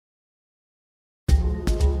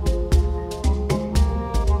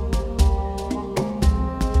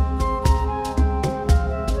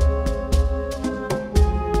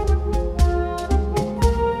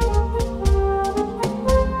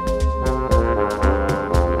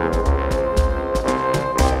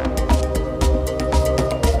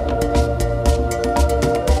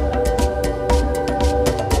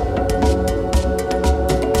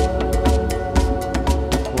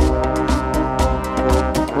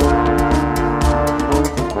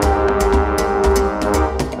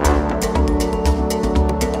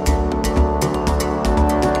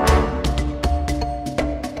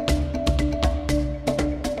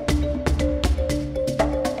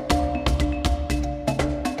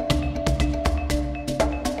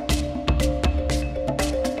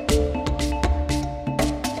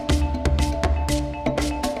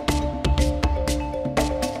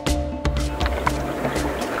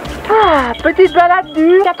Petite balade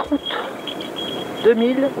du 4 août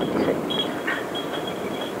 2017.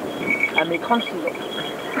 À mes 36 ans.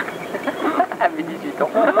 À mes 18 ans.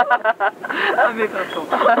 À mes 20 ans.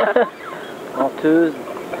 Menteuse.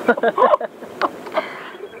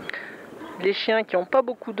 Les chiens qui n'ont pas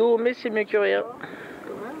beaucoup d'eau, mais c'est mieux que rien.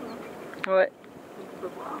 Ouais.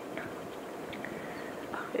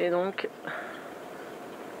 Et donc,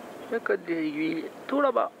 le col des Aiguilles, tout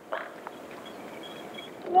là-bas.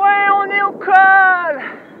 Ouais, on est au col!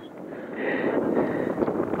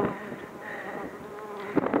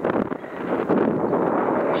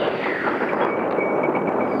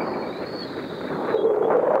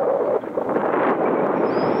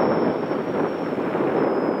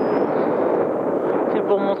 C'est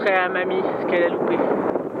pour montrer à mamie ce qu'elle a loupé.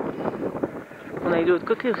 On aille de l'autre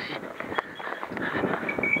côté aussi.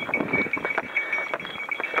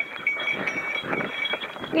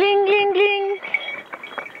 Gling, gling, gling!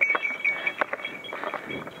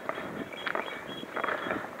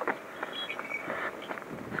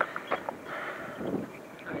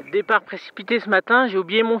 Départ précipité ce matin, j'ai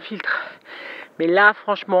oublié mon filtre. Mais là,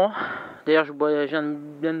 franchement, d'ailleurs, je viens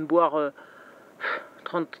de boire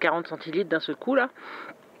 30-40 centilitres d'un seul coup là.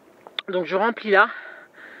 Donc je remplis là.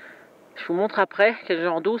 Je vous montre après quel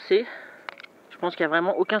genre d'eau c'est. Je pense qu'il n'y a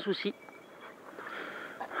vraiment aucun souci.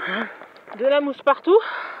 De la mousse partout,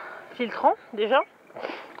 filtrant déjà,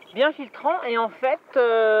 bien filtrant. Et en fait,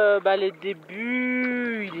 les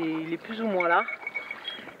débuts, il est plus ou moins là.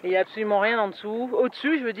 Et il n'y a absolument rien en dessous.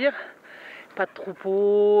 Au-dessus, je veux dire, pas de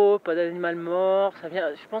troupeau, pas d'animal mort. Ça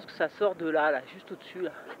vient, je pense que ça sort de là, juste au-dessus. Là.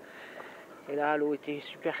 Et là, l'eau était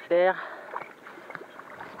super claire.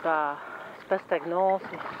 C'est pas stagnant. Ça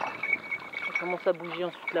commence à bouger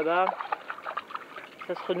ensuite là-bas.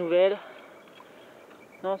 Ça se renouvelle.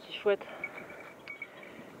 Non, c'est chouette.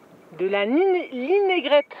 De la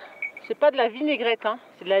vinaigrette. C'est pas de la vinaigrette, hein.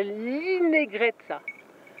 C'est de la vinaigrette, ça.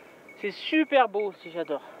 C'est super beau aussi,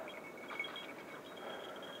 j'adore.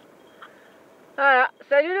 Voilà,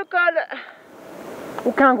 salut le col.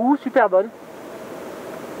 Aucun goût, super bonne.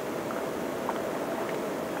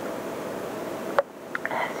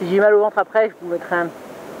 Si j'ai mal au ventre après, je vous mettrai un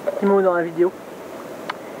petit mot dans la vidéo.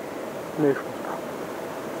 Mais je pense pas.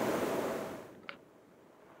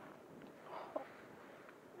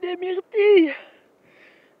 Des myrtilles.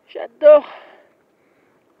 J'adore.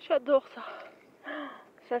 J'adore ça.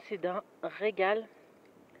 Ça c'est d'un régal.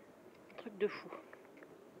 Un truc de fou.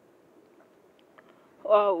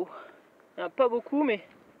 Waouh. Il n'y en a pas beaucoup, mais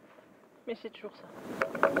c'est toujours ça.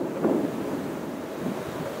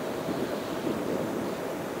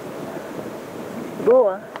 Beau,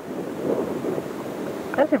 hein?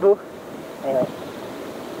 Ah, c'est beau. Ouais.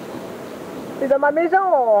 C'est dans ma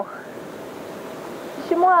maison.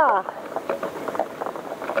 Chez moi.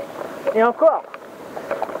 Et encore,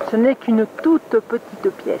 ce n'est qu'une toute petite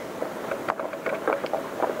pièce.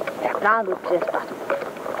 Il y a plein d'autres pièces partout.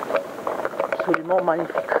 Absolument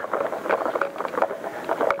magnifique.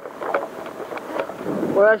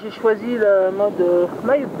 Voilà, j'ai choisi le mode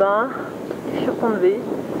maillot de bain, t-shirt enlevé,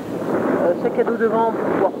 sac à dos devant pour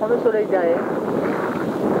pouvoir prendre le soleil derrière.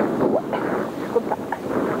 Ouais, c'est comme ça.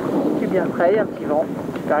 C'est bien frais, un petit vent,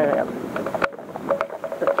 super agréable.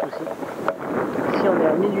 Pas de soucis. Ici on est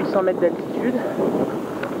à 1800 mètres d'altitude,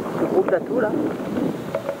 ce gros plateau là.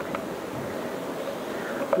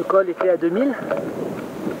 Le col était à 2000.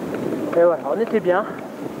 Et voilà, on était bien.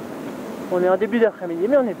 On est en début d'après-midi,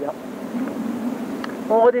 mais on est bien.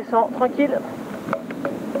 On redescend tranquille.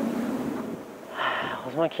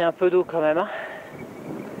 Heureusement qu'il y a un peu d'eau quand même. Hein.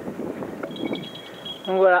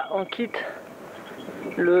 Donc voilà, on quitte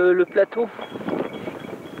le plateau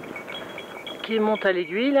qui monte à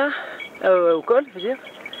l'aiguille là, au col, je veux dire.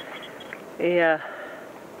 Et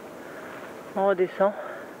on redescend.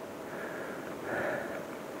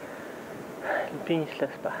 Le ping il se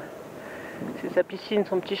lasse pas. C'est sa piscine,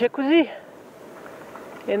 son petit jacuzzi.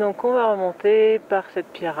 Et donc on va remonter par cette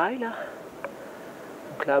pierraille là.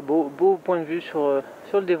 Donc là, beau point de vue sur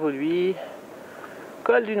le Dévoluy.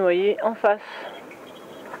 Col du Noyer en face.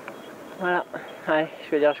 Voilà. Ouais, je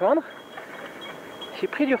vais les rejoindre. J'ai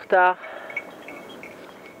pris du retard.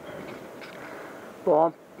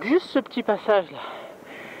 Bon, juste ce petit passage là.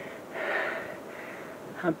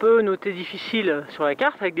 Un peu noté difficile sur la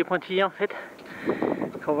carte avec des pointillés en fait.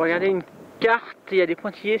 Quand vous regardez une carte, il y a des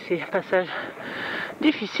pointillés, c'est un passage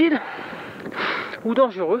difficile ou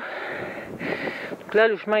dangereux. Donc là,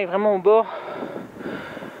 le chemin est vraiment au bord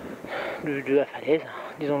de la falaise,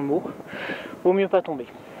 disons le mot. Vaut mieux pas tomber.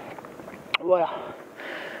 Voilà.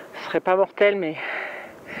 Ce serait pas mortel, mais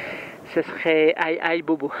ce serait aïe aïe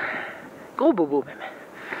bobo. Gros bobo même.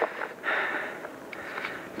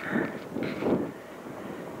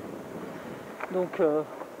 Donc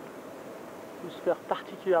j'espère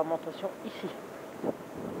particulièrement attention ici.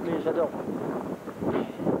 Mais j'adore.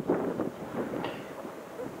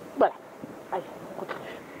 Voilà. Allez, on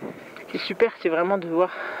continue. Ce qui est super, c'est vraiment de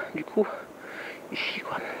voir du coup ici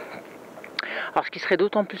quoi. Alors ce qui serait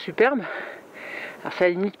d'autant plus superbe, alors ça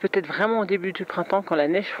limite peut-être vraiment au début du printemps quand la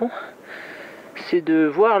neige fond, c'est de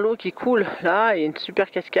voir l'eau qui coule là et une super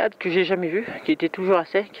cascade que j'ai jamais vue, qui était toujours à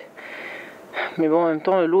sec. Mais bon, en même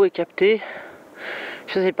temps l'eau est captée.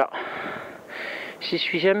 Je sais pas. J'y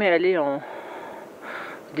suis jamais allée en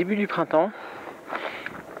début du printemps.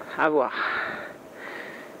 À voir.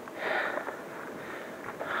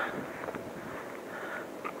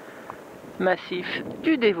 Massif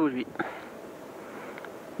du Dévoluy.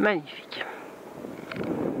 Magnifique.